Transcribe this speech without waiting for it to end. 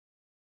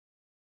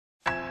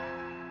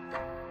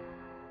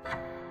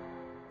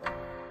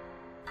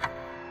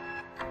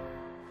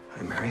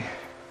Hey, Mary,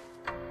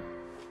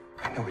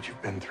 I know what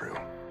you've been through,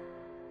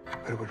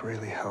 but it would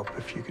really help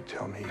if you could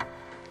tell me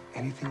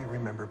anything you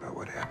remember about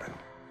what happened.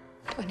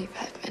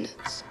 25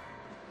 minutes.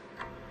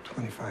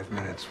 25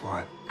 minutes,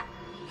 what?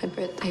 My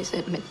birthday's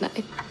at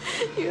midnight.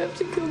 You have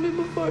to kill me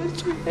before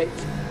it's too late.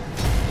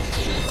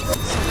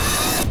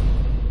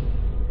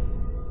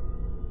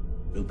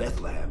 New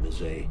Bethlehem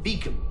is a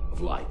beacon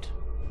of light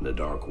in a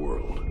dark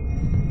world.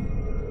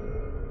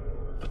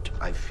 But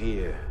I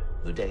fear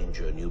the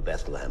danger New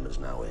Bethlehem is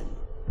now in.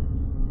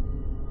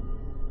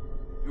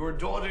 Your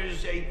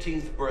daughter's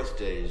 18th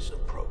birthdays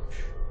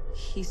approach.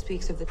 He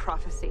speaks of the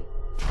prophecy.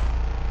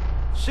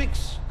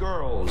 6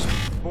 girls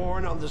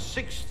born on the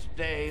 6th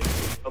day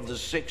of the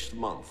 6th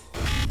month.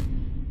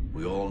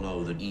 We all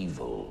know that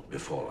evil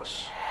befall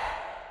us.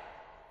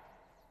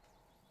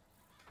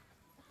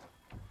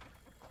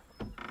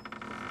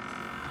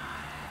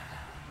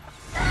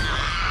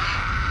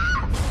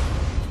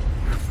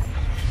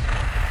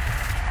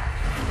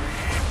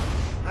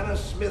 Hannah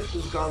Smith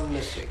has gone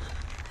missing.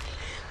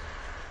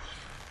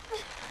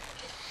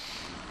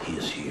 He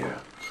is here.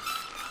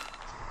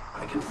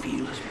 I can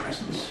feel his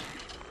presence.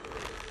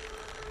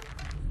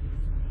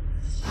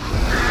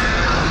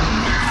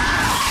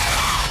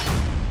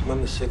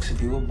 When the 6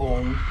 of you were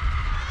born,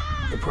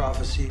 the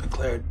prophecy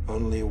declared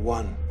only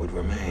one would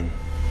remain.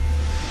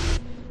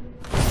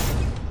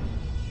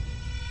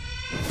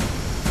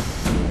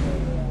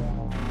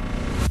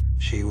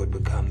 She would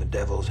become the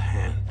devil's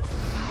hand.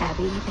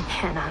 Abby and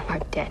Hannah are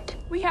dead.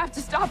 We have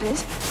to stop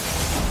it.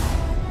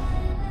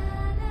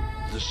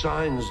 The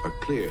signs are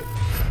clear.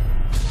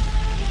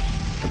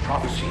 The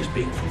prophecy is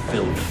being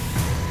fulfilled.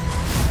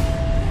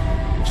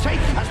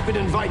 Satan has been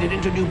invited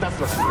into New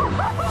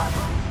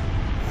Bethlehem.